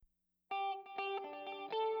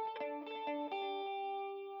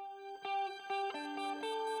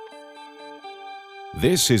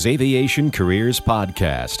This is Aviation Careers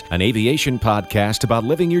Podcast, an aviation podcast about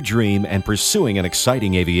living your dream and pursuing an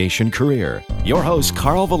exciting aviation career. Your host,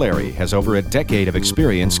 Carl Valeri, has over a decade of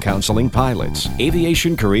experience counseling pilots.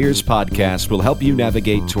 Aviation Careers Podcast will help you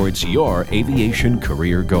navigate towards your aviation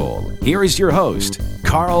career goal. Here is your host,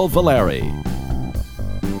 Carl Valeri.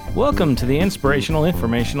 Welcome to the Inspirational,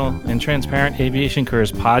 Informational, and Transparent Aviation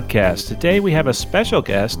Careers Podcast. Today we have a special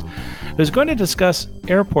guest who's going to discuss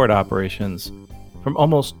airport operations. From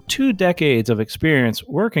almost 2 decades of experience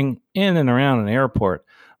working in and around an airport,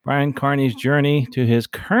 Brian Carney's journey to his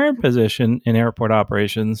current position in airport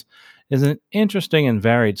operations is an interesting and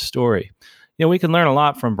varied story. You know, we can learn a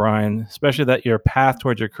lot from Brian, especially that your path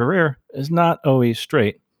towards your career is not always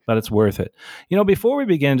straight, but it's worth it. You know, before we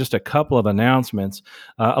begin, just a couple of announcements.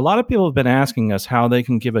 A lot of people have been asking us how they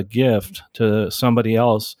can give a gift to somebody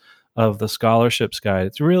else of the scholarships guide.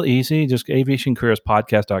 It's real easy. Just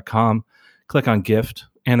aviationcareerspodcast.com. Click on gift,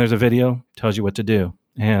 and there's a video, tells you what to do.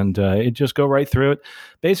 And it just go right through it.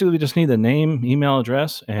 Basically, we just need the name, email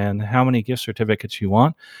address, and how many gift certificates you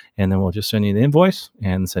want. And then we'll just send you the invoice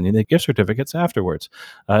and send you the gift certificates afterwards.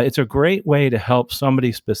 It's a great way to help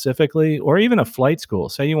somebody specifically, or even a flight school.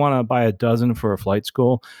 Say you want to buy a dozen for a flight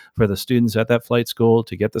school for the students at that flight school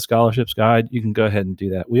to get the scholarships guide. You can go ahead and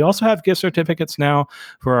do that. We also have gift certificates now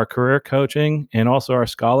for our career coaching and also our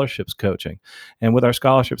scholarships coaching. And with our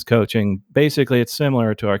scholarships coaching, basically it's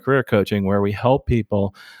similar to our career coaching where we help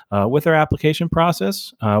people with their application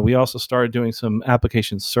process. We also started doing some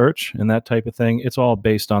application search and that type of thing. It's all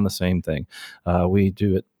based on the same thing. We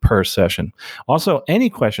do it per session. Also, any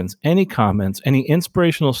questions, any comments, any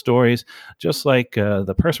inspirational stories, just like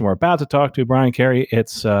the person we're about to talk to, Brian Carey,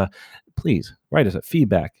 it's please write us at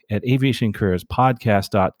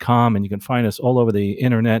feedback@aviationcareerspodcast.com, and you can find us all over the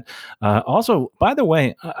internet. Also, by the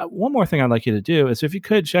way, one more thing I'd like you to do is if you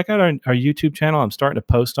could check out our YouTube channel. I'm starting to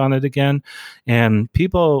post on it again, and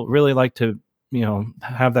people really like to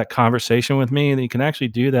have that conversation with me. And you can actually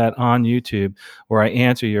do that on YouTube where I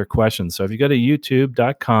answer your questions. So if you go to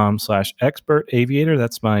youtube.com/expertaviator,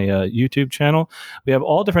 that's my YouTube channel. We have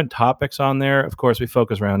all different topics on there. Of course, we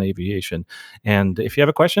focus around aviation. And if you have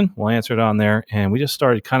a question, we'll answer it on there. And we just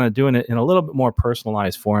started kind of doing it in a little bit more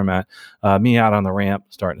personalized format. Me out on the ramp,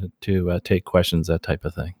 starting to take questions, that type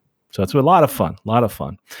of thing. So it's a lot of fun,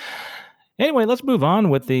 Anyway, let's move on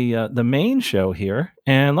with the main show here.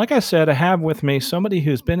 And like I said, I have with me somebody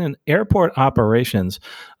who's been in airport operations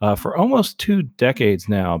for almost 2 decades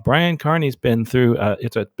now. Brian Carney's been through,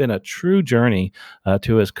 been a true journey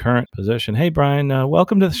to his current position. Hey, Brian,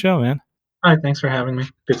 welcome to the show, man. Hi, thanks for having me.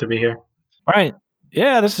 Good to be here. All right.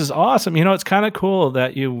 Yeah, this is awesome. You know, it's kind of cool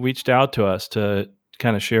that you reached out to us to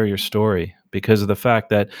kind of share your story, because of the fact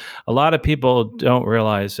that a lot of people don't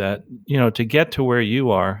realize that, to get to where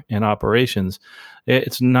you are in operations,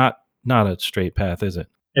 it's not a straight path, is it?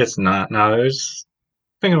 It's not. No, I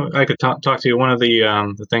think I could talk to you. One of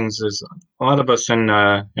the things is a lot of us in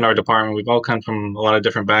our department, we've all come from a lot of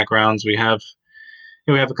different backgrounds. We have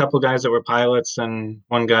a couple of guys that were pilots, and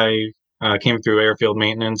one guy came through airfield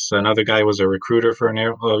maintenance. Another guy was a recruiter for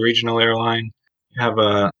a regional airline. You have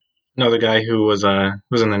another guy who was in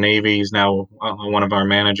the Navy. He's now one of our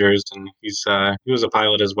managers, and he was a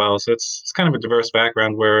pilot as well. So it's kind of a diverse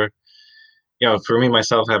background where, for me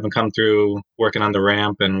myself, having come through working on the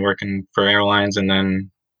ramp and working for airlines, and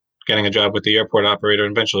then getting a job with the airport operator,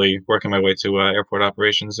 and eventually working my way to airport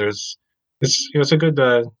operations. It's a good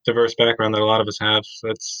diverse background that a lot of us have.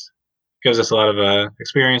 So it gives us a lot of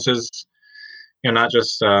experiences, not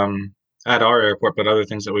just at our airport, but other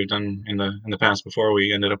things that we've done in the past before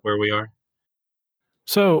we ended up where we are.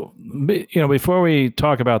 So, before we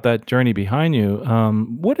talk about that journey behind you,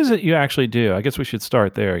 what is it you actually do? I guess we should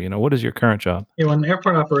start there. What is your current job? In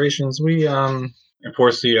airport operations, we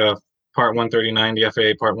enforce the Part 139, the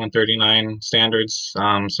FAA Part 139 standards.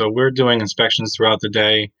 So we're doing inspections throughout the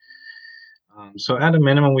day. So at a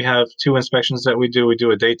minimum, we have 2 inspections that we do. We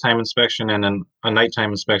do a daytime inspection and then a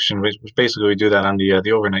nighttime inspection, which basically we do that on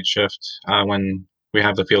the overnight shift when we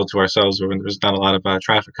have the field to ourselves, when there's not a lot of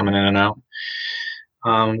traffic coming in and out.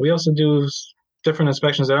 We also do different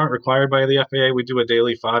inspections that aren't required by the FAA. We do a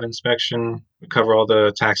daily FOD inspection. We cover all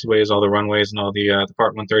the taxiways, all the runways, and all the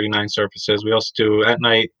Part 139 surfaces. We also do at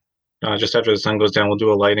night, just after the sun goes down, we'll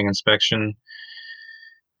do a lighting inspection.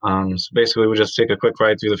 So basically, we just take a quick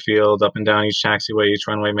ride through the field, up and down each taxiway, each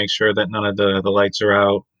runway, make sure that none of the lights are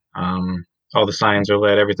out, all the signs are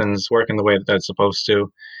lit, everything's working the way that that's supposed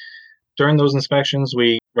to. During those inspections,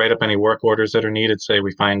 we write up any work orders that are needed. Say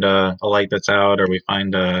we find a light that's out, or we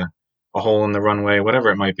find a hole in the runway, whatever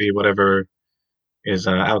it might be, whatever is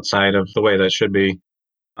outside of the way that should be.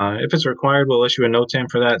 If it's required, we'll issue a NOTAM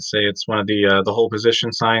for that. Say it's one of the whole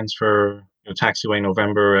position signs for taxiway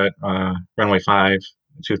November at runway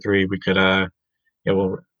 523. We could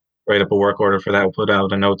we'll write up a work order for that. We'll put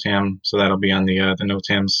out a NOTAM, so that'll be on the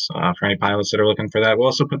NOTAMs for any pilots that are looking for that. We'll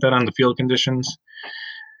also put that on the field conditions.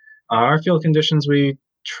 Our field conditions, we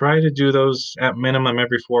try to do those at minimum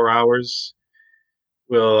every 4 hours.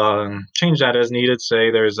 We'll change that as needed.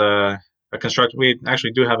 Say there's a construct. We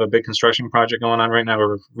actually do have a big construction project going on right now.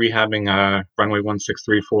 We're rehabbing runway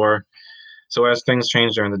 1634. So as things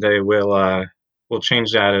change during the day, we'll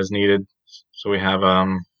change that as needed. So we have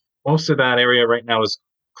most of that area right now is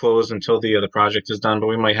closed until the project is done. But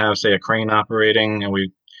we might have, say, a crane operating, and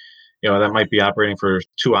that might be operating for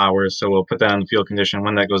 2 hours. So we'll put that on the field condition.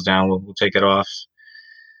 When that goes down, we'll take it off.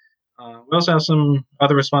 We also have some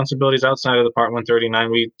other responsibilities outside of the Part 139.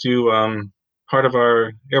 We do part of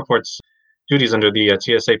our airport's duties under the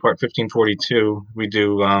TSA Part 1542. We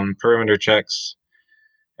do perimeter checks,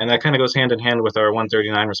 and that kind of goes hand in hand with our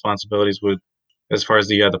 139 responsibilities with as far as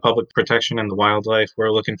the public protection and the wildlife.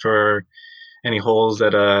 We're looking for any holes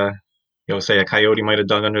that say a coyote might have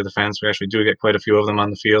dug under the fence. We actually do get quite a few of them on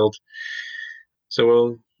the field. So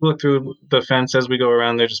we'll look through the fence as we go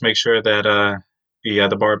around there, just make sure that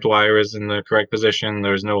the barbed wire is in the correct position.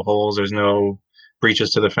 There's no holes, there's no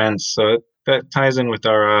breaches to the fence. So that ties in with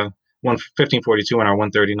our 1542 and our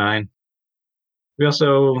 139. We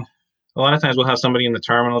also, a lot of times we'll have somebody in the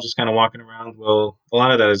terminal just kind of walking around. A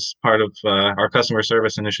lot of that is part of our customer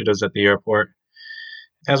service initiatives at the airport.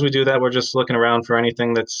 As we do that, we're just looking around for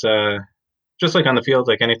anything that's just like on the field,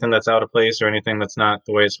 like anything that's out of place or anything that's not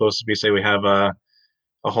the way it's supposed to be. Say we have a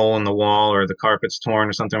hole in the wall or the carpet's torn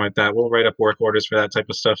or something like that. We'll write up work orders for that type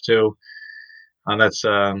of stuff too. That's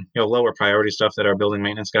lower priority stuff that our building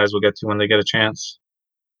maintenance guys will get to when they get a chance.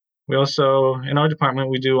 We also, in our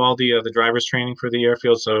department, we do all the driver's training for the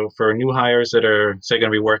airfield. So for new hires that are, say,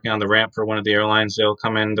 going to be working on the ramp for one of the airlines, they'll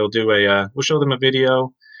come in, we'll show them a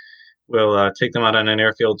video. We'll take them out on an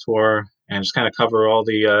airfield tour and just kind of cover all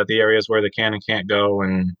the areas where they can and can't go,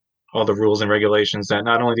 and all the rules and regulations that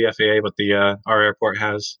not only the FAA but our airport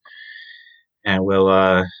has. And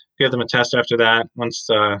we'll give them a test after that. Once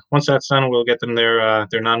that's done, we'll get them their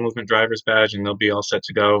non-movement driver's badge, and they'll be all set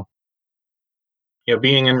to go.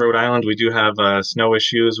 Being in Rhode Island, we do have snow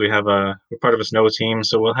issues. We're part of a snow team,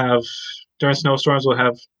 so during snowstorms, we'll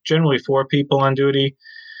have generally 4 people on duty.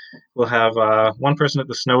 We'll have one person at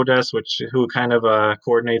the snow desk, who kind of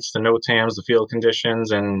coordinates the NOTAMs, the field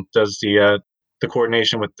conditions, and does the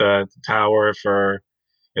coordination with the tower for,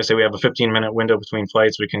 say we have a 15-minute window between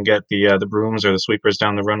flights, we can get the brooms or the sweepers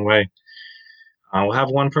down the runway. We'll have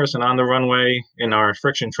one person on the runway in our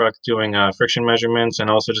friction truck doing friction measurements, and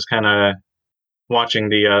also just kind of watching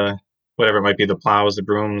the whatever it might be, the plows, the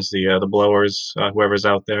brooms, the blowers, whoever's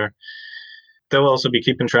out there. They'll also be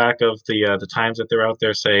keeping track of the times that they're out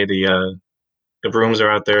there. Say the brooms are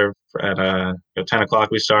out there at 10 o'clock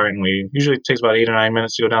we start, and we usually it takes about 8 or 9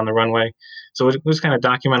 minutes to go down the runway. So we just kind of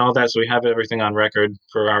document all that, so we have everything on record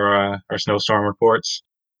for our snowstorm reports.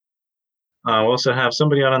 We'll also have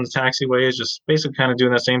somebody out on the taxiways, just basically kind of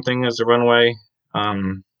doing the same thing as the runway.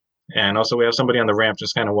 And also we have somebody on the ramp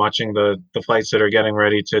just kind of watching the flights that are getting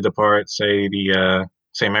ready to depart. Say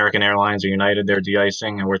American Airlines or United, they're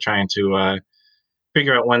de-icing, and we're trying to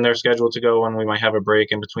figure out when they're scheduled to go, when we might have a break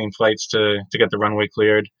in between flights to get the runway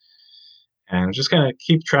cleared. And just kind of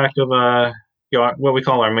keep track of what we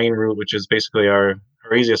call our main route, which is basically our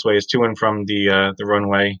easiest way is to and from the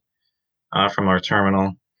runway from our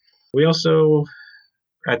terminal. We also,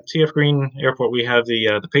 at TF Green Airport, we have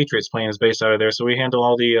the Patriots plane is based out of there, so we handle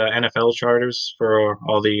all the NFL charters for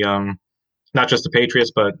all the not just the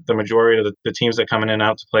Patriots, but the majority of the teams that come in and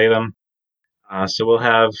out to play them. So we'll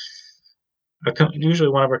have usually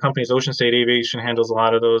one of our companies, Ocean State Aviation, handles a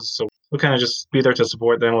lot of those. So we'll kind of just be there to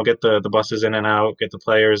support them. We'll get the buses in and out, get the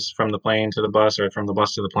players from the plane to the bus or from the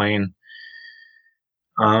bus to the plane.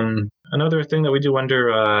 Another thing that we do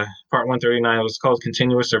under Part 139 was called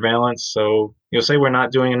continuous surveillance. So say we're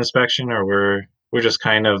not doing an inspection, or we're just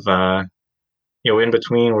kind of in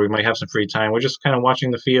between, where we might have some free time. We're just kind of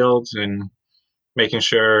watching the fields and making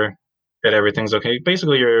sure that everything's okay.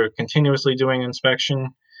 Basically, you're continuously doing inspection.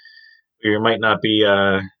 You might not be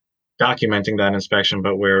documenting that inspection,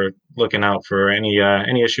 but we're looking out for any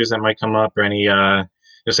issues that might come up, or any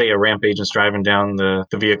say a ramp agent's driving down the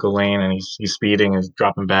vehicle lane and he's speeding and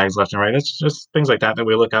dropping bags left and right. It's just things like that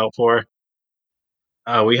we look out for.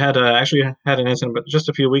 We had actually had an incident, but just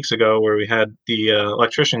a few weeks ago, where we had the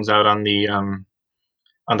electricians out on the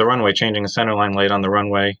runway changing a centerline light on the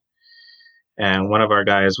runway, and one of our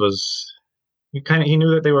guys he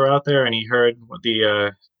knew that they were out there, and he heard what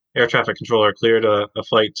the air traffic controller cleared a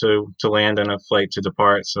flight to land and a flight to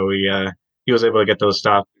depart. So he was able to get those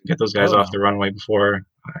stopped, get those guys Oh, off wow. the runway before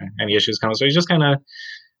any issues come. So he's just kind of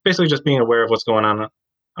basically just being aware of what's going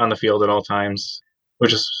on the field at all times.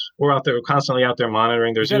 We're out there, we're constantly out there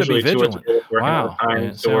monitoring. You There's got to be usually two or vigilant. three working at Wow. a time,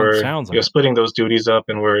 It so we're sounds like it. splitting those duties up,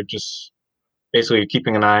 and we're just basically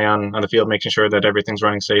keeping an eye on the field, making sure that everything's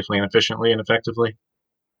running safely and efficiently and effectively.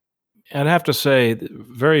 I'd have to say,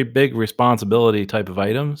 very big responsibility type of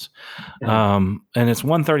items. Mhm. And it's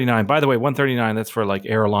 139. By the way, 139, that's for like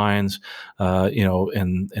airlines,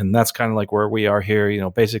 and that's kind of like where we are here.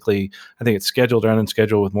 Basically, I think it's scheduled or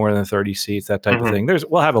unscheduled with more than 30 seats, that type of Mhm. thing.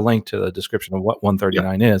 We'll have a link to the description of what Yep.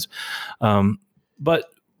 139 is. But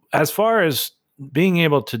as far as being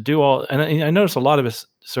able to do all, and I notice a lot of it's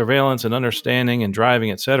surveillance and understanding and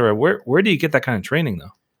driving, et cetera. Where do you get that kind of training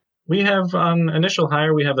though? We have on initial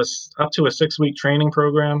hire, we have up to a 6-week training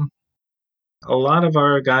program. A lot of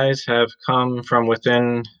our guys have come from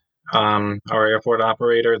within our airport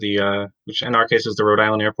operator, which in our case is the Rhode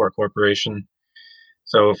Island Airport Corporation.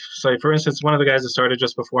 So, for instance, one of the guys that started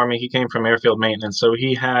just before me, he came from airfield maintenance, so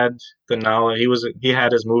he had the knowledge. He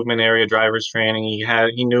had his movement area driver's training.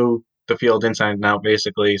 He knew the field inside and out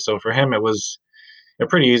basically. So for him, it was a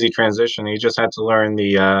pretty easy transition. He just had to learn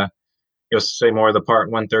say more of the Part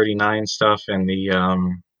 139 stuff and the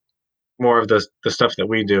more of the stuff that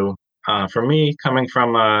we do. For me, coming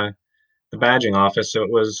from the badging office, it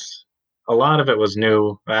was a lot of it was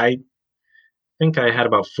new. I think I had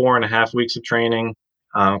about 4.5 weeks of training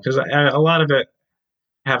because a lot of it,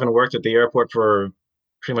 having worked at the airport for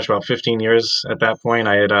pretty much about 15 years at that point,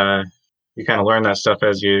 I had you kind of learn that stuff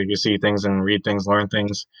as you see things and read things, learn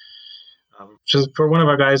things. Just for one of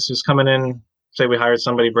our guys who's coming in, say we hired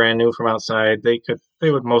somebody brand new from outside, they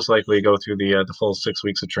would most likely go through the full 6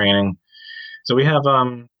 weeks of training. So we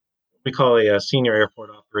call a senior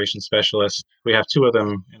airport operations specialist. We have two of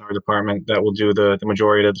them in our department that will do the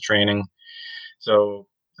majority of the training. So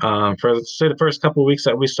for say the first couple of weeks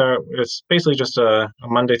that we start, it's basically just a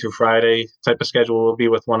Monday through Friday type of schedule. We'll be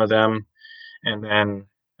with one of them, and then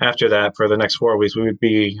after that, for the next 4 weeks, we would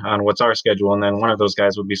be on what's our schedule, and then one of those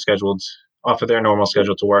guys would be scheduled off of their normal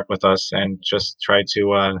schedule to work with us and just try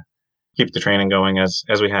to keep the training going as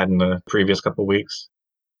we had in the previous couple of weeks.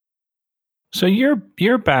 So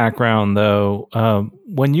your background though,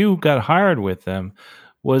 when you got hired with them,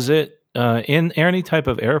 was it in any type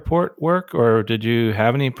of airport work, or did you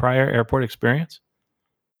have any prior airport experience?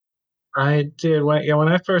 I did. When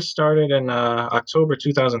I first started in October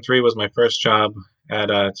 2003 was my first job at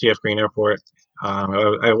TF Green Airport.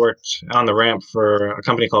 I worked on the ramp for a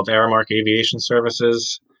company called Aramark Aviation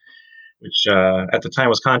Services, which at the time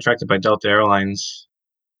was contracted by Delta Airlines.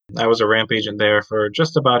 I was a ramp agent there for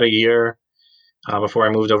just about a year before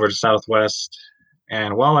I moved over to Southwest.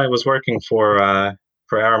 And while I was working for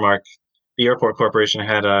Aramark, the airport corporation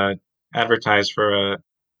had advertised for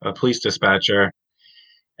a police dispatcher,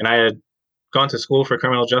 and I had gone to school for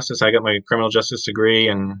criminal justice. I got my criminal justice degree,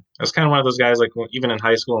 and I was kind of one of those guys. Like even in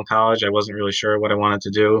high school and college, I wasn't really sure what I wanted to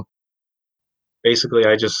do. Basically,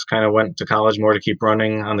 I just kind of went to college more to keep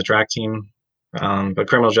running on the track team. But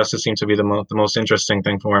criminal justice seemed to be the most interesting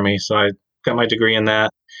thing for me, so I got my degree in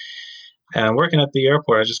that. And working at the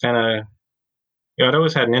airport, I just kind of, I'd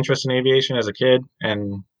always had an interest in aviation as a kid,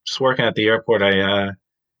 and just working at the airport, I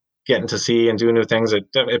getting to see and do new things.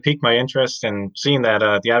 It piqued my interest, and seeing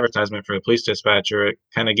that the advertisement for the police dispatcher, it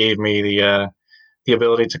kind of gave me the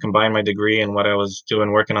ability to combine my degree and what I was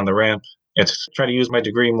doing working on the ramp. It's try to use my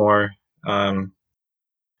degree more. Um,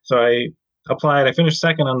 so I applied. I finished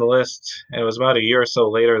second on the list. It was about a year or so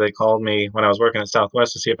later they called me when I was working at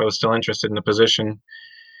Southwest to see if I was still interested in the position.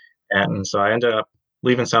 And so I ended up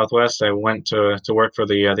leaving Southwest. I went to work for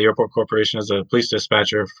the airport corporation as a police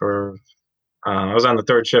dispatcher for. I was on the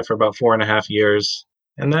third shift for about 4.5 years,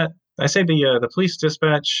 and that I say the police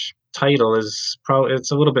dispatch title is probably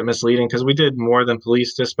it's a little bit misleading because we did more than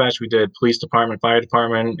police dispatch. We did police department, fire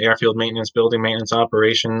department, airfield maintenance, building maintenance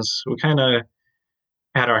operations. We kind of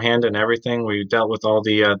had our hand in everything. We dealt with all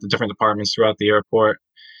the different departments throughout the airport.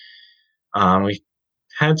 We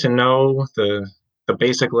had to know the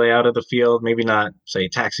basic layout of the field, maybe not say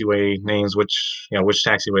taxiway names, which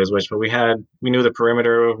taxiway is which, but we knew the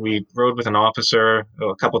perimeter. We rode with an officer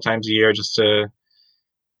a couple times a year just to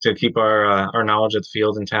keep our knowledge of the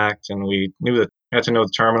field intact, and we had to know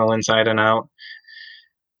the terminal inside and out.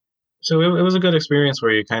 So it was a good experience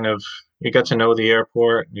where you got to know the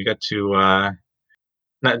airport. You got to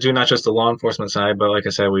not just the law enforcement side, but like I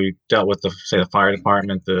said, we dealt with the fire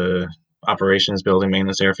department, the operations, building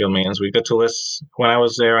maintenance, airfield maintenance. We get to list when I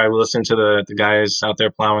was there. I would listen to the guys out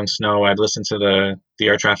there plowing snow. I'd listen to the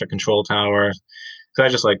air traffic control tower because I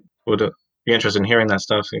just like would be interested in hearing that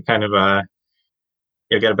stuff. It kind of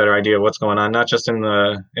you get a better idea of what's going on, not just in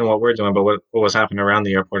what we're doing, but what was happening around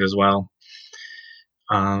the airport as well.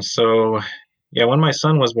 So yeah, when my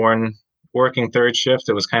son was born, working third shift,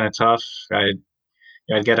 it was kind of tough.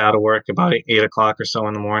 I'd get out of work about 8 o'clock or so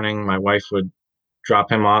in the morning. My wife would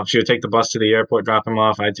drop him off. She would take the bus to the airport, drop him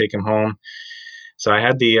off. I'd take him home. So I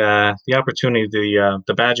had the opportunity. The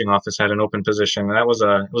badging office had an open position. And it was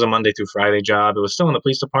a Monday through Friday job. It was still in the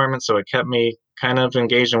police department, so it kept me kind of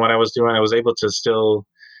engaged in what I was doing. I was able to still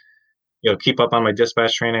keep up on my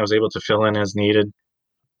dispatch training. I was able to fill in as needed.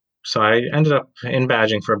 So I ended up in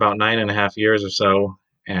badging for about 9.5 years or so,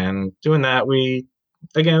 and doing that,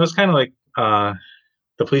 it was kind of like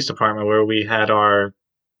the police department where we had our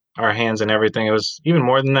hands in everything. It was even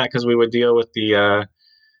more than that because we would deal with the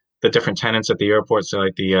different tenants at the airport. So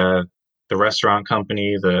like the restaurant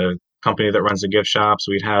company, the company that runs the gift shops.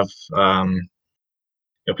 We'd have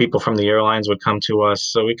people from the airlines would come to us.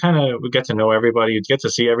 So we kind of would get to know everybody. You'd get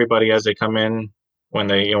to see everybody as they come in when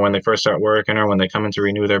they first start working or when they come in to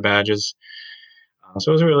renew their badges.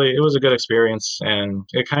 So it was a good experience, and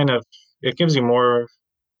it gives you more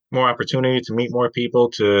opportunity to meet more people,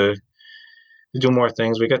 to do more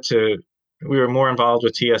things. We were more involved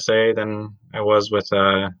with TSA than I was with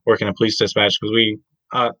working in police dispatch because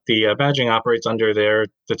the badging operates under the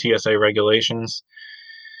TSA regulations.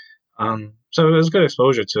 So it was good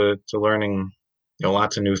exposure to learning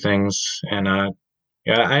lots of new things. And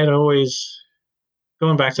yeah, I had always,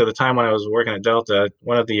 going back to the time when I was working at Delta,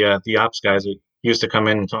 one of the ops guys used to come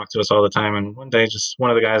in and talk to us all the time. And one day, just one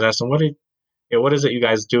of the guys asked him, what is it you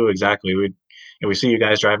guys do exactly? We see you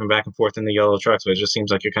guys driving back and forth in the yellow trucks, but it just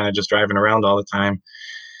seems like you're kind of just driving around all the time.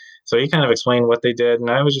 So he kind of explained what they did, and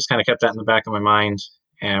I was just kind of kept that in the back of my mind.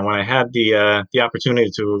 And when I had the opportunity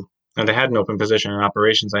to, and they had an open position in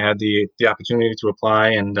operations, I had the opportunity to apply,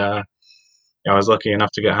 and I was lucky enough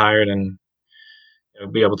to get hired and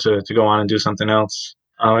be able to go on and do something else.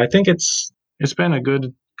 I think it's been a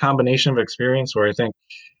good combination of experience where I think,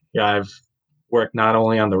 yeah, I've worked not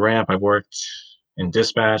only on the ramp, I've worked in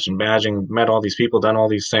dispatch and badging, met all these people, done all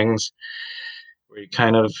these things. Where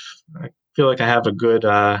I feel like I have a good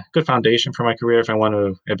foundation for my career if I want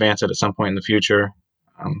to advance it at some point in the future.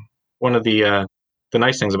 One of the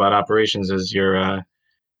nice things about operations is you're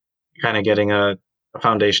kind of getting a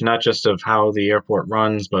foundation not just of how the airport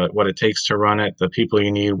runs, but what it takes to run it, the people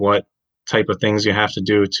you need, what type of things you have to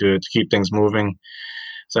do to keep things moving.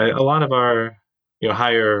 So a lot of our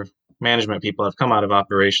higher management people have come out of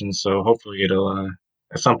operations, so hopefully it'll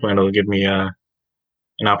at some point it'll give me an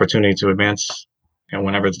opportunity to advance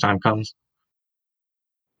whenever the time comes.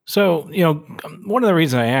 So, one of the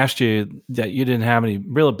reasons I asked you that you didn't have any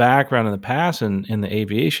real background in the past in the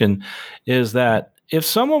aviation is that if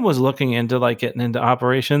someone was looking into like getting into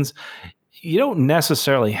operations, you don't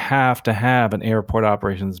necessarily have to have an airport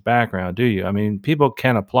operations background, do you? I mean, people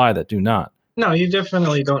can apply that do not. No, you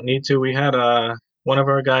definitely don't need to. We had one of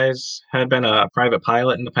our guys had been a private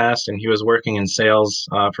pilot in the past, and he was working in sales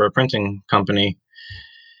for a printing company.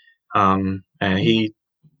 And he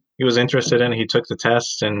was interested in it. He took the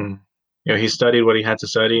test, and he studied what he had to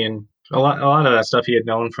study, and a lot of that stuff he had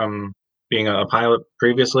known from being a pilot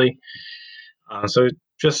previously. So it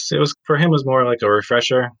was for him was more like a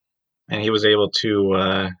refresher, and he was able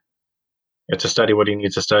to study what he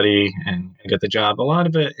needs to study and get the job. A lot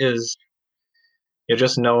of it is you're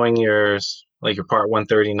just knowing your Part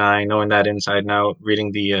 139, knowing that inside and out,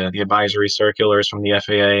 reading the advisory circulars from the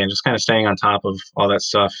FAA, and just kind of staying on top of all that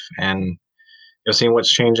stuff, and seeing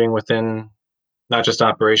what's changing within not just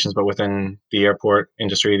operations, but within the airport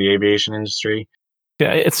industry, the aviation industry.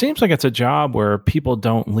 Yeah, it seems like it's a job where people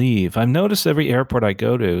don't leave. I've noticed every airport I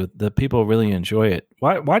go to, the people really enjoy it.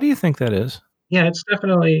 Why do you think that is? Yeah, it's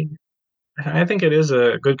definitely. I think it is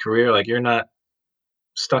a good career. Like you're not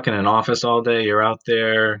stuck in an office all day. You're out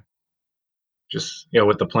there, just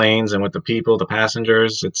with the planes and with the people, the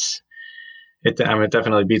passengers. It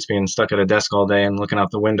definitely beats being stuck at a desk all day and looking out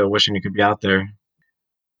the window, wishing you could be out there.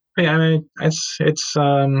 But yeah, I mean, it's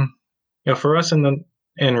for us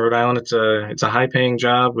in Rhode Island, it's a high paying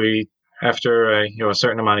job. We after a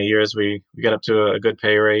certain amount of years, we get up to a good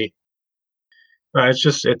pay rate. But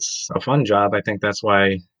it's a fun job. I think that's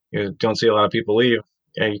why you don't see a lot of people leave.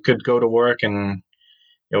 Yeah, you could go to work and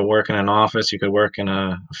work in an office. You could work in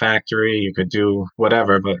a factory. You could do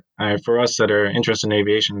whatever. But for us that are interested in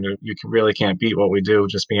aviation, really can't beat what we do.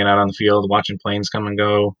 Just being out on the field, watching planes come and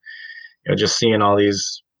go, just seeing all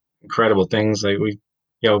these incredible things. Like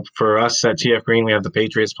for us at TF Green, we have the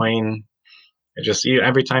Patriots plane.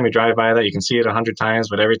 Every time you drive by that, you can see it 100 times,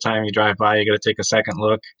 but every time you drive by, you got to take a second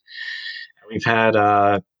look. We've had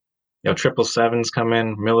 777s come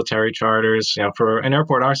in, military charters. For an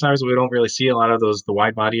airport our size, we don't really see a lot of the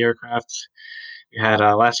wide body aircraft. We had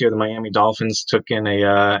last year the Miami Dolphins took in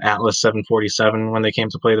a Atlas 747 when they came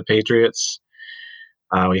to play the Patriots.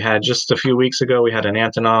 We had just a few weeks ago, we had an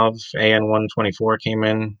Antonov AN-124 came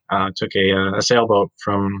in, took a sailboat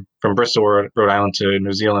from Bristol, Rhode Island to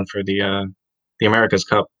New Zealand for the America's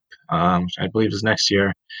Cup, which I believe is next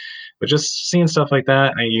year. But just seeing stuff like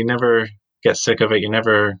that, you never get sick of it.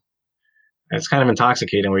 It's kind of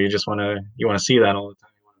intoxicating where you want to see that all the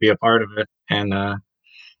time. You want to be a part of it. And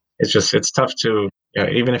it's tough to,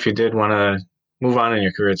 even if you did want to move on in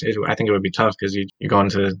your career, I think it would be tough because you're going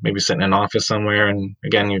to maybe sit in an office somewhere. And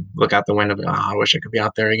again, you look out the window, I wish I could be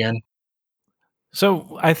out there again.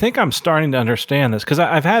 So I think I'm starting to understand this because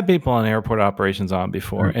I've had people on airport operations on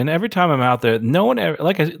before, and every time I'm out there, no one ever,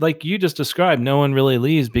 like you just described, no one really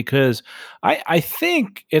leaves because I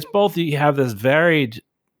think it's both you have this varied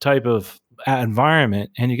type of environment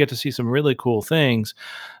and you get to see some really cool things,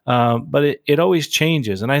 but it always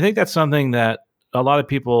changes, and I think that's something that a lot of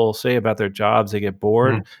people say about their jobs. They get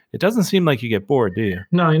bored. It doesn't seem like you get bored, do you?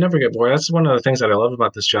 No, you never get bored. That's one of the things that I love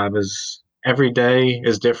about this job is every day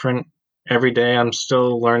is different. Every day I'm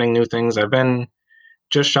still learning new things. I've been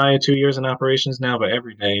just shy of 2 years in operations now, but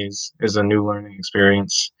every day is a new learning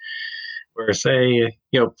experience. Where say,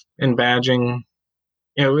 in badging,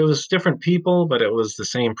 it was different people, but it was the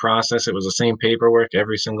same process. It was the same paperwork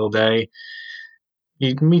every single day.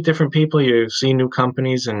 You meet different people, you see new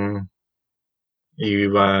companies, and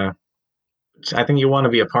I think you want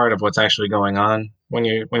to be a part of what's actually going on when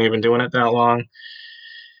you've been doing it that long.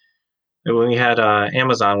 When we had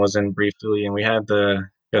Amazon was in briefly, and we had the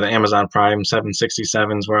Amazon Prime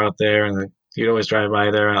 767s were out there, and you'd always drive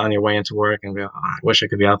by there on your way into work and be, I wish I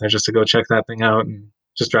could be out there just to go check that thing out and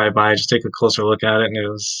just drive by, just take a closer look at it. And it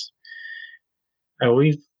was,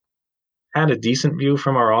 we had a decent view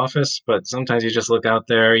from our office, but sometimes you just look out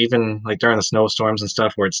there, even like during the snowstorms and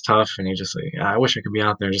stuff where it's tough, and you just say, I wish I could be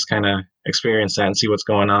out there, just kind of experience that and see what's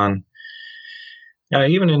going on.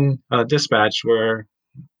 Even in dispatch, where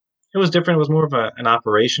it was different, it was more of an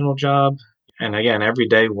operational job. And again, every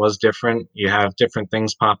day was different. You have different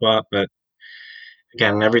things pop up, but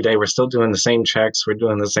again, every day we're still doing the same checks. We're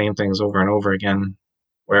doing the same things over and over again,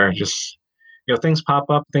 where just, things pop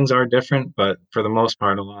up, things are different, but for the most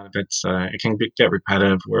part, a lot of it can get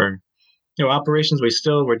repetitive where, operations,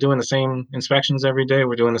 we're doing the same inspections every day.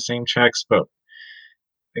 We're doing the same checks, but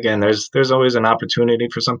again, there's always an opportunity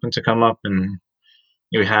for something to come up, and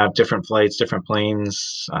you have different flights, different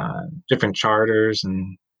planes, different charters,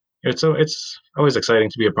 and it's always exciting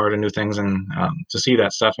to be a part of new things and to see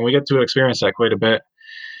that stuff. And we get to experience that quite a bit.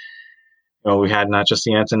 We had not just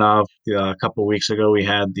the Antonov. A couple of weeks ago, we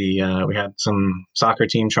had we had some soccer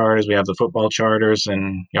team charters. We have the football charters,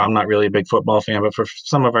 and I'm not really a big football fan, but for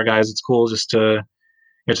some of our guys, it's cool just to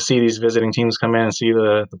see these visiting teams come in and see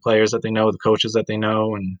the players that they know, the coaches that they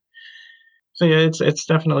know, and so yeah, it's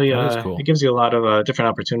definitely That is cool. it gives you a lot of different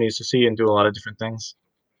opportunities to see and do a lot of different things.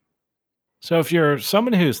 So if you're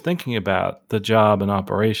somebody who's thinking about the job and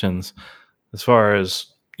operations, as far as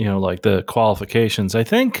like the qualifications, I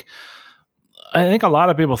think a lot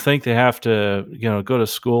of people think they have to go to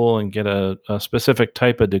school and get a specific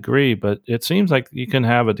type of degree, but it seems like you can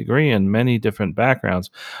have a degree in many different backgrounds.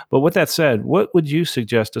 But with that said, what would you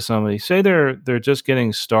suggest to somebody? Say they're just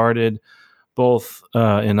getting started, both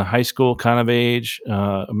in the high school kind of age,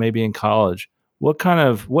 maybe in college.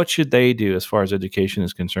 What should they do as far as education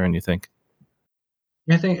is concerned, you think?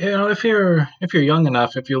 I think if you're young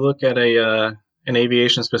enough, if you look at an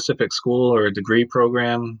aviation specific school or a degree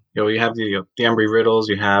program, you have the Embry-Riddles.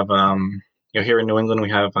 You have here in New England we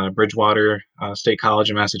have Bridgewater State College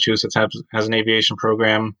in Massachusetts has an aviation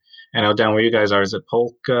program. I know down where you guys are, is it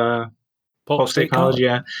Polk State College?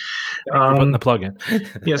 Yeah. Thanks for putting the plug in.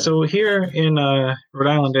 Yeah. So here in Rhode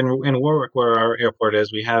Island, in Warwick, where our airport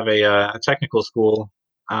is, we have a technical school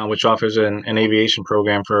which offers an aviation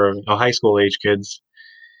program for high school age kids.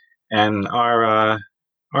 And our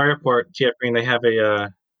airport, TF Green, they have a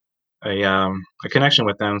connection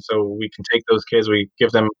with them, so we can take those kids. We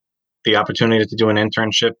give them the opportunity to do an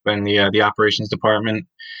internship in the operations department,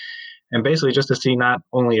 and basically just to see not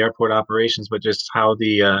only airport operations, but just how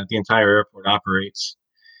the entire airport operates.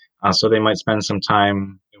 So they might spend some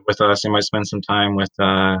time with us. They might spend some time with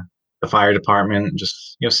the fire department,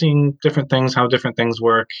 just seeing different things, how different things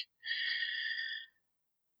work.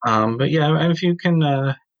 But yeah, and if you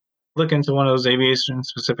can look into one of those aviation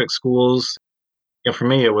specific schools, for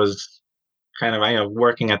me, it was kind of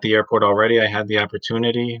working at the airport already. I had the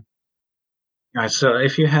opportunity. So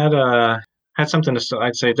if you had something to,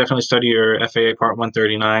 I'd say definitely study your FAA Part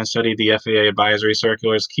 139, study the FAA advisory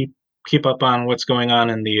circulars, keep up on what's going on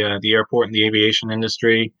in the airport and the aviation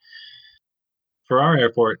industry. For our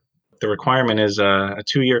airport, the requirement is a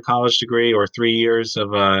 2-year college degree or 3 years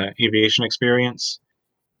of aviation experience.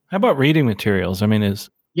 How about reading materials? I mean, is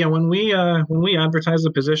Yeah, when we advertise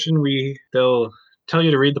the position, they'll tell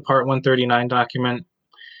you to read the Part 139 document,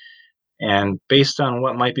 and based on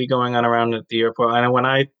what might be going on around at the airport. I know when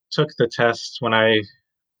I took the test, when I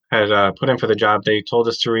had put in for the job, they told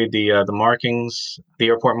us to read the markings, the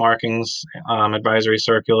airport markings advisory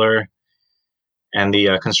circular, and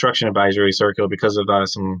the construction advisory circular because of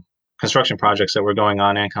some construction projects that were going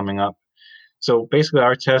on and coming up. So basically,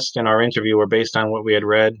 our test and our interview were based on what we had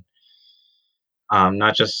read,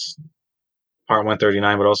 not just Part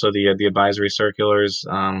 139, but also the advisory circulars.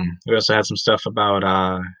 We also had some stuff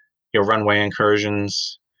about runway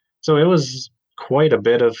incursions. So it was quite a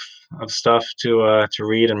bit of stuff to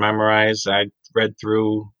read and memorize. I read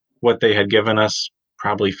through what they had given us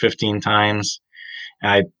probably 15 times.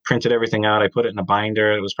 I printed everything out. I put it in a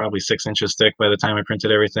binder. It was probably 6 inches thick by the time I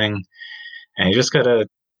printed everything. And you just gotta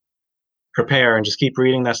prepare and just keep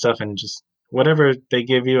reading that stuff, and just whatever they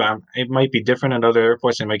give you. It might be different at other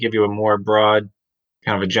airports. They might give you a more broad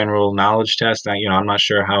kind of a general knowledge test. I'm not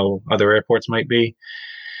sure how other airports might be,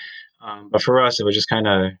 but for us, it was just kind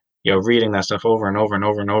of reading that stuff over and over and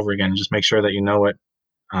over and over again, and just make sure that you know it,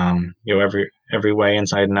 every way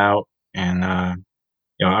inside and out. And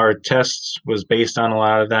our test was based on a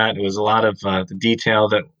lot of that. It was a lot of the detail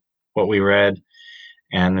that what we read,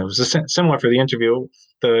 and it was similar for the interview.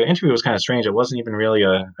 The interview was kind of strange. It wasn't even really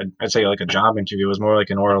I'd say like a job interview. It was more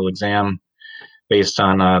like an oral exam based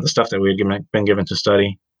on the stuff that we had been given to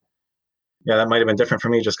study. Yeah, that might have been different for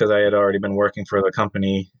me just because I had already been working for the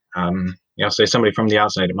company. Say somebody from the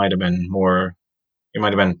outside, it might have been more. It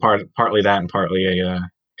might have been partly that and partly a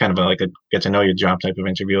kind of like a get to know you job type of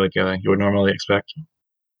interview, like you would normally expect.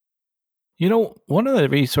 one of the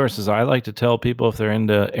resources I like to tell people if they're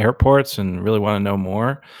into airports and really want to know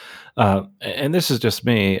more, and this is just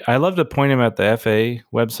me, I love to point them at the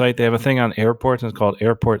FAA website. They have a thing on airports, and it's called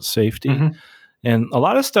Airport Safety. Hmm. And a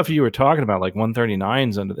lot of stuff you were talking about, like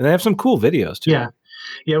 139s, and they have some cool videos too.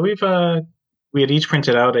 Yeah, we had each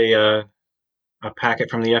printed out a packet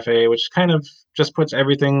from the FAA, which kind of just puts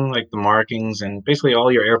everything like the markings and basically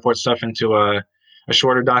all your airport stuff into a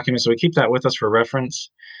shorter document. So we keep that with us for reference.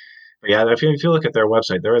 But yeah, if you look at their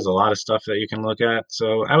website, there is a lot of stuff that you can look at.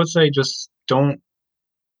 So I would say just don't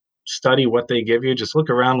study what they give you. Just look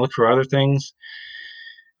around, look for other things.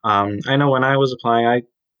 I know when I was applying, I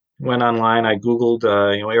went online, I Googled,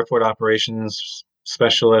 airport operations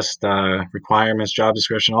specialist requirements, job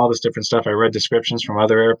description, all this different stuff. I read descriptions from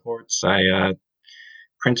other airports. I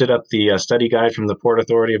printed up the study guide from the Port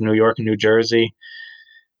Authority of New York and New Jersey,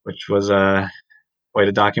 which was quite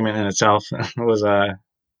a document in itself. It was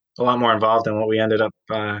a lot more involved than what we ended up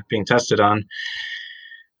being tested on.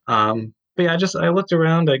 But yeah, I looked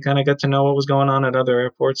around. I kind of got to know what was going on at other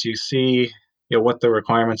airports. You see, what the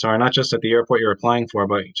requirements are, not just at the airport you're applying for,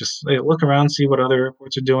 but just look around, see what other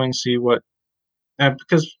airports are doing, see what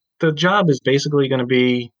because the job is basically going to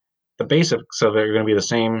be the basics of it are going to be the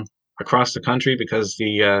same across the country because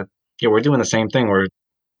we're doing the same thing. We're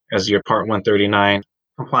as your Part 139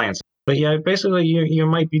 compliance. But yeah, basically you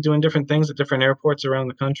might be doing different things at different airports around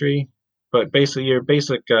the country, but basically your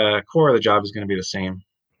basic core of the job is going to be the same.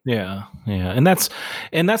 Yeah, yeah, and that's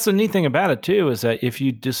the neat thing about it too is that if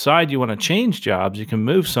you decide you want to change jobs, you can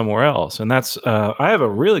move somewhere else. And that's I have a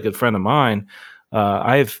really good friend of mine.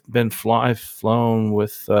 I've flown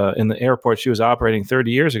with in the airport she was operating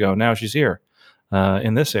 30 years ago. Now she's here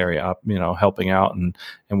in this area, helping out and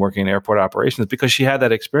working in airport operations because she had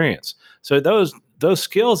that experience. So those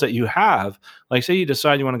skills that you have, like say you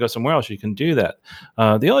decide you want to go somewhere else, you can do that.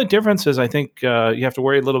 The only difference is I think you have to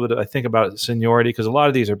worry a little bit. I think about seniority because a lot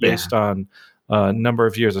of these are Yeah. based on number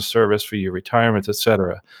of years of service for your retirements, et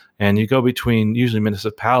cetera. And you go between usually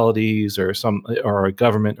municipalities or a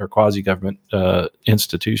government or quasi government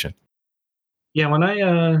institution. Yeah, when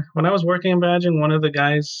I was working in Badging, one of the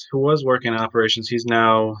guys who was working in operations, he's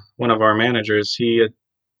now one of our managers. He had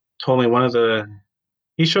told me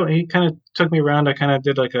he kind of took me around. I kind of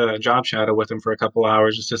did like a job shadow with him for a couple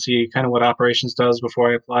hours just to see kind of what operations does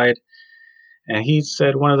before I applied. And he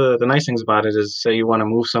said one of the nice things about it is, say you want to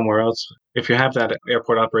move somewhere else, if you have that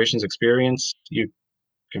airport operations experience, you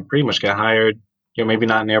can pretty much get hired. Maybe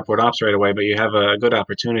not in airport ops right away, but you have a good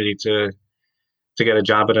opportunity to get a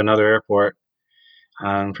job at another airport.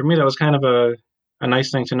 For me, that was kind of a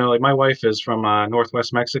nice thing to know. Like my wife is from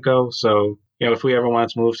Northwest Mexico, so if we ever wanted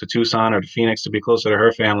to move to Tucson or to Phoenix to be closer to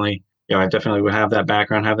her family, I definitely would have that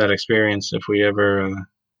background, have that experience if we ever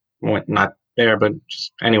went not there, but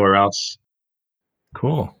just anywhere else.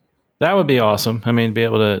 Cool. That would be awesome. I mean, be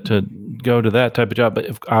able to go to that type of job, but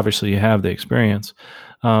if, obviously you have the experience.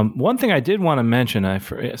 One thing I did want to mention,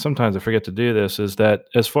 sometimes I forget to do this, is that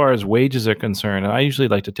as far as wages are concerned, and I usually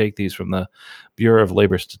like to take these from the Bureau of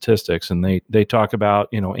Labor Statistics, and they talk about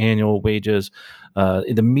annual wages.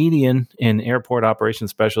 The median in airport operations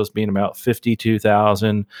specialists being about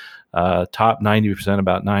 52,000, top 90%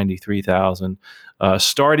 about 93,000.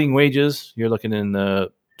 Starting wages, you're looking in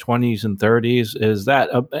the 20s and 30s. Is that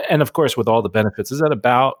and of course with all the benefits, is that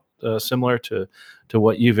about similar to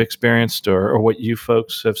what you've experienced or what you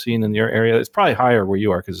folks have seen in your area? It's probably higher where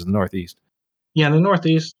you are because it's the Northeast. Yeah, in the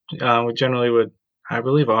Northeast, we generally would. I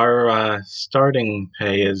believe our starting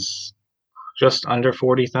pay is just under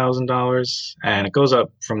 $40,000, and it goes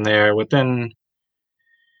up from there. Within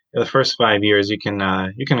the first 5 years, you can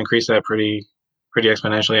increase that pretty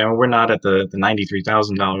exponentially. I mean, we're not at the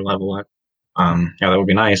 $93,000 level. That would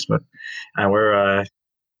be nice, but we're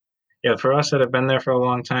yeah, for us that have been there for a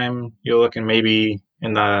long time, you're looking maybe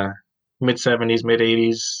in the mid 70s, mid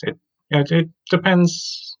 80s. It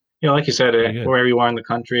depends. Like you said, Pretty good. where you are in the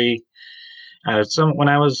country. When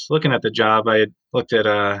I was looking at the job, I had looked at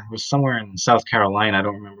it was somewhere in South Carolina. I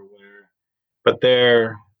don't remember where, but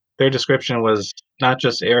their description was not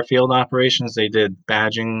just airfield operations. They did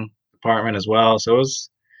badging department as well. So it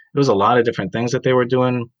was a lot of different things that they were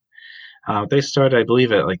doing. They started, I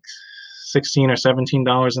believe, at like 16 or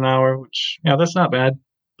 $17 an hour, which that's not bad.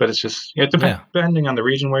 But it's just Yeah. depending on the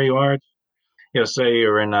region where you are. Say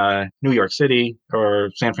you're in New York City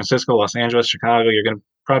or San Francisco, Los Angeles, Chicago, you're going to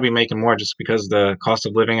probably be making more just because the cost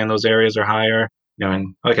of living in those areas are higher.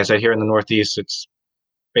 And like I said, here in the Northeast, it's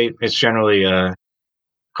generally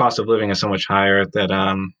cost of living is so much higher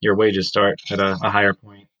that your wages start at a higher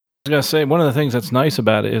point. I was gonna say one of the things that's nice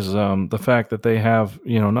about it is the fact that they have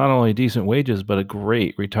not only decent wages but a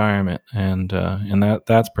great retirement, and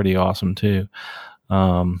that's pretty awesome too.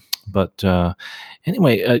 But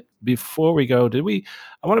anyway, before we go,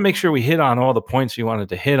 I want to make sure we hit on all the points you wanted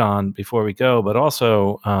to hit on before we go, but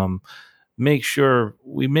also make sure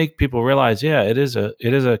we make people realize, yeah, it is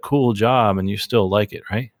a cool job, and you still like it,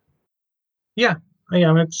 right? Yeah,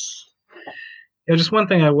 it's just one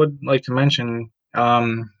thing I would like to mention.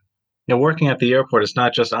 Working at the airport, it's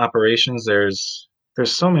not just operations. There's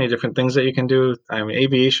so many different things that you can do. I mean,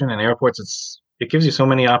 aviation and airports, it gives you so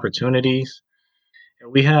many opportunities.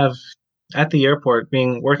 We have at the airport,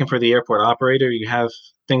 being working for the airport operator, you have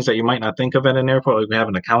things that you might not think of at an airport. Like we have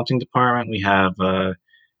an accounting department, we have a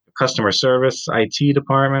customer service IT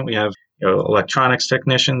department, we have electronics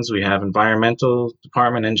technicians, we have environmental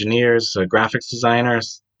department engineers, graphics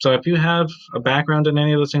designers. So if you have a background in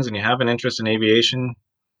any of those things and you have an interest in aviation,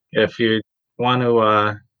 if you want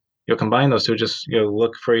to combine those two, just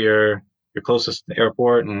look for your closest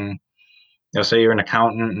airport, and say you're an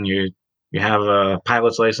accountant and you have a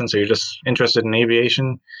pilot's license, or you're just interested in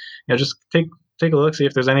aviation, just take a look, see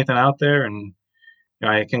if there's anything out there, and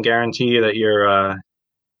I can guarantee you that your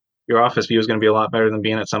office view is going to be a lot better than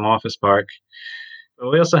being at some office park.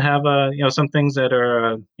 But we also have some things that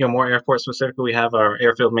are more airport specific. We have our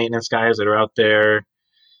airfield maintenance guys that are out there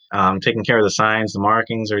taking care of the signs, the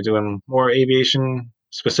markings, or doing more aviation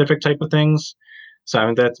specific type of things. So I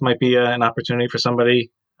mean, that might be an opportunity for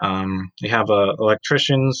somebody. You have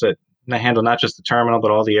electricians that handle not just the terminal,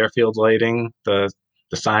 but all the airfield lighting, the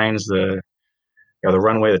signs, the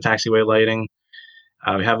runway, the taxiway lighting.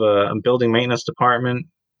 We have a building maintenance department,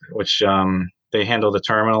 which they handle the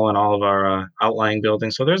terminal and all of our outlying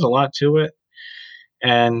buildings. So there's a lot to it,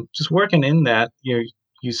 and just working in that, you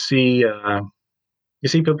see. You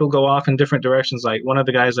see people go off in different directions. Like one of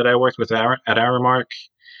the guys that I worked with at Aramark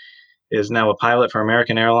is now a pilot for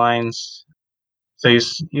American Airlines. So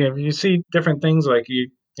you see different things, like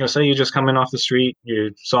say you just come in off the street,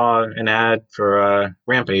 you saw an ad for a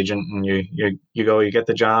ramp agent, and you go, you get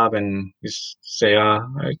the job, and you say,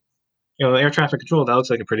 air traffic control, that looks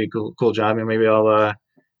like a pretty cool job, and maybe I'll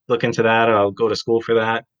look into that, or I'll go to school for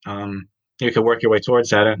that. You could work your way towards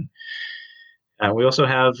that. And we also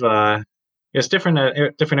have it's different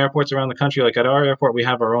at different airports around the country. Like at our airport, we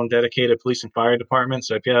have our own dedicated police and fire department.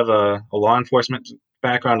 So if you have a law enforcement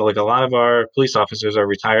background, like a lot of our police officers are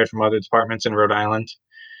retired from other departments in Rhode Island.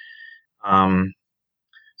 Um,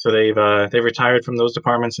 so they've retired from those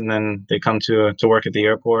departments, and then they come to work at the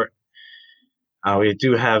airport. We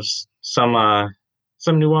do have some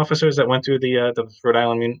new officers that went through the Rhode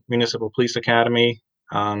Island Municipal Police Academy.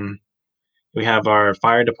 We have our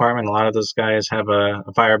fire department. A lot of those guys have a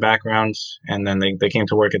fire background, and then they came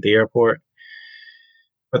to work at the airport.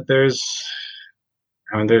 But there's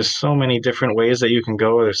so many different ways that you can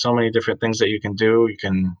go. There's so many different things that you can do. You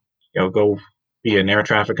can, go be an air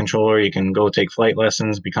traffic controller. You can go take flight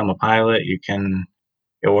lessons, become a pilot. You can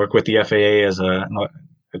work with the FAA as a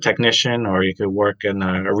technician, or you could work in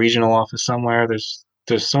a regional office somewhere. There's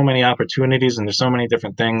so many opportunities, and there's so many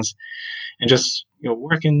different things. And just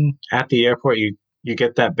working at the airport, you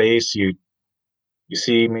get that base. You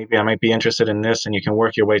see, maybe I might be interested in this, and you can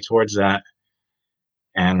work your way towards that.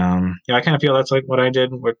 And I kind of feel that's like what I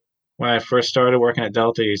did when I first started working at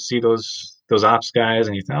Delta. You see those ops guys,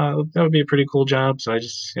 and you thought, oh, that would be a pretty cool job. So I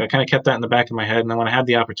just kind of kept that in the back of my head. And then when I had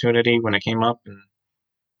the opportunity, when it came up, and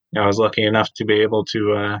I was lucky enough to be able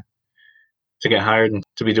to get hired and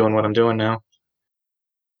to be doing what I'm doing now.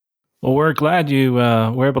 Well, we're glad you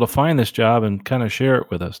were able to find this job and kind of share it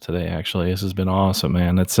with us today. Actually, this has been awesome,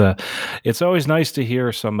 man. It's always nice to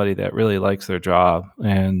hear somebody that really likes their job,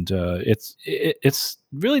 and it's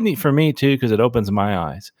really neat for me too because it opens my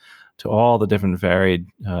eyes to all the different varied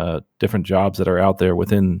different jobs that are out there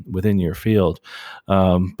within your field.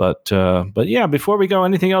 But yeah, before we go,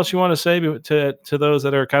 anything else you want to say to those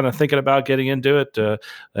that are kind of thinking about getting into it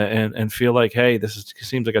and feel like, hey,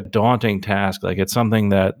 seems like a daunting task, like it's something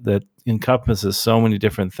that encompasses so many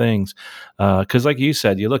different things. Because like you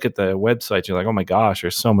said, you look at the website, you're like, oh my gosh,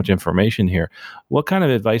 there's so much information here. What kind of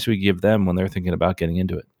advice would you give them when they're thinking about getting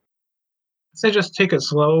into it? Say just take it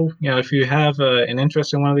slow. If you have an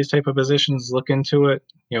interest in one of these type of positions, look into it.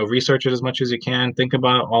 Research it as much as you can. Think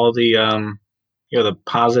about all the the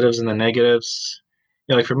positives and the negatives.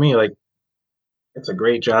 Like for me, like it's a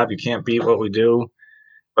great job. You can't beat what we do,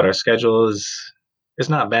 but our schedule is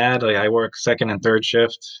not bad. Like I work second and third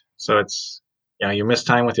shift, so it's you miss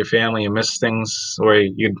time with your family. You miss things, or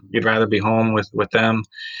you'd rather be home with them.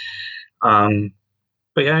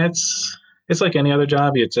 But yeah, it's like any other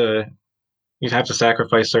job. You'd have to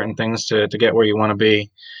sacrifice certain things to get where you want to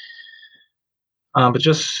be. But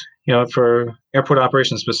just for airport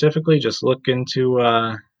operations specifically, just look into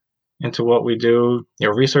what we do.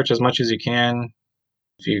 Research as much as you can.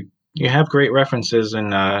 If you have great references,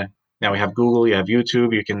 and now we have Google, you have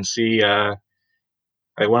YouTube. You can see.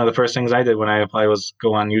 Like one of the first things I did when I applied was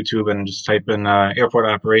go on YouTube and just type in airport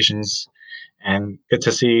operations, and get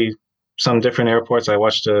to see some different airports. I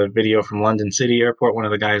watched a video from London City Airport, one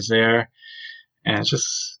of the guys there. And it's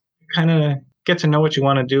just kind of get to know what you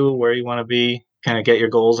want to do, where you want to be, kind of get your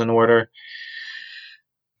goals in order.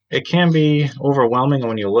 It can be overwhelming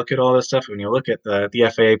when you look at all this stuff. When you look at the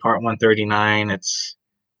FAA Part 139, it's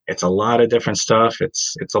a lot of different stuff.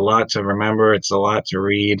 It's a lot to remember. It's a lot to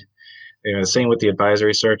read. Same with the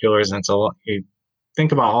advisory circulars, and it's a lot. You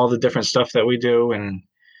think about all the different stuff that we do, and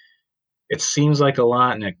it seems like a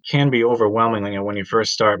lot, and it can be overwhelming when you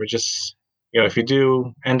first start. But just if you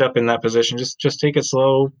do end up in that position, just take it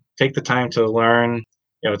slow, take the time to learn,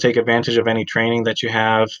 take advantage of any training that you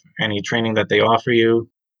have, any training that they offer you.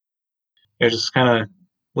 Just kind of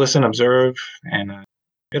listen, observe, and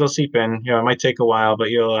it'll seep in. It might take a while, but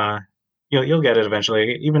you'll get it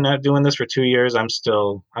eventually. Even not doing this for 2 years, I'm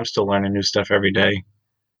still learning new stuff every day.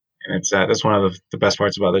 And it's that's one of the best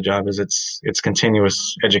parts about the job is it's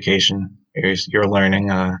continuous education. You're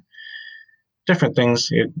learning different things.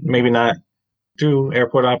 Maybe not through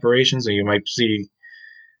airport operations, or you might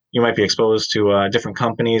be exposed to different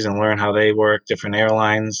companies and learn how they work, different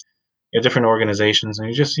airlines, different organizations,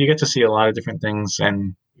 and you get to see a lot of different things,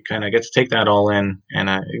 and you kind of get to take that all in, and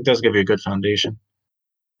it does give you a good foundation.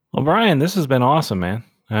 Well, Brian, this has been awesome, man.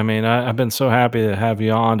 I mean, I've been so happy to have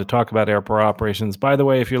you on to talk about airport operations. By the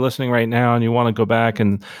way, if you're listening right now and you want to go back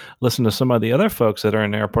and listen to some of the other folks that are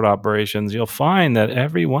in airport operations, you'll find that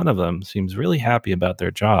every one of them seems really happy about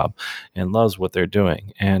their job and loves what they're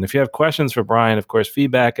doing. And if you have questions for Brian, of course,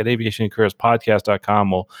 feedback at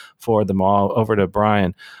aviationcareerspodcast.com will forward them all over to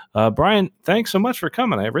Brian. Brian, thanks so much for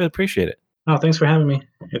coming. I really appreciate it. Oh, thanks for having me.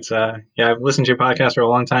 It's I've listened to your podcast for a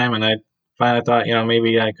long time, and I finally thought,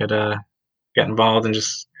 maybe I could get involved and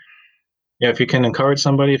just, if you can encourage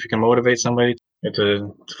somebody, if you can motivate somebody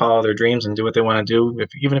to follow their dreams and do what they want to do,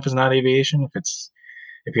 even if it's not aviation,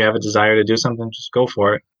 if you have a desire to do something, just go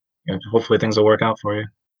for it. Hopefully things will work out for you.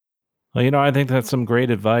 Well, I think that's some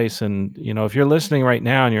great advice. And, if you're listening right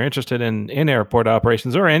now and you're interested in airport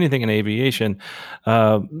operations or anything in aviation,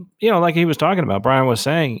 like he was talking about, Brian was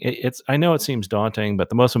saying, I know it seems daunting, but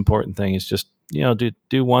the most important thing is just,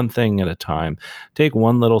 do one thing at a time. Take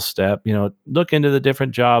one little step. Look into the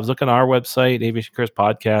different jobs. Look on our website, Aviation Careers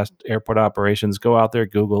Podcast, airport operations. Go out there,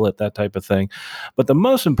 Google it, that type of thing. But the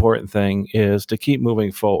most important thing is to keep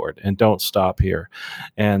moving forward and don't stop here.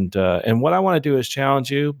 And what I want to do is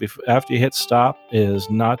challenge you after you hit stop is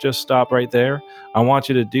not just stop right there. I want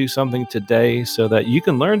you to do something today so that you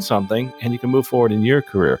can learn something and you can move forward in your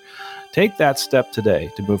career. Take that step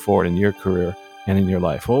today to move forward in your career and in your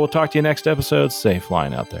life. Well, we'll talk to you next episode. Safe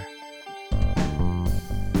flying out there.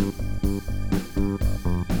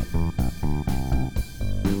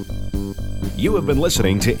 You have been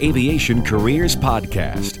listening to Aviation Careers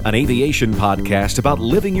Podcast, an aviation podcast about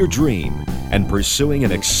living your dream and pursuing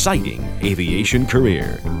an exciting aviation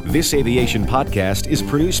career. This aviation podcast is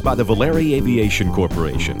produced by the Valeri Aviation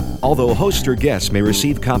Corporation. Although host or guests may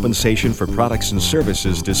receive compensation for products and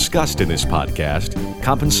services discussed in this podcast,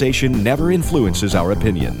 compensation never influences our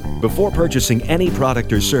opinion. Before purchasing any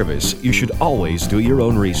product or service, you should always do your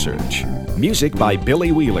own research. Music by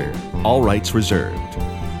Billy Wheeler. All rights reserved.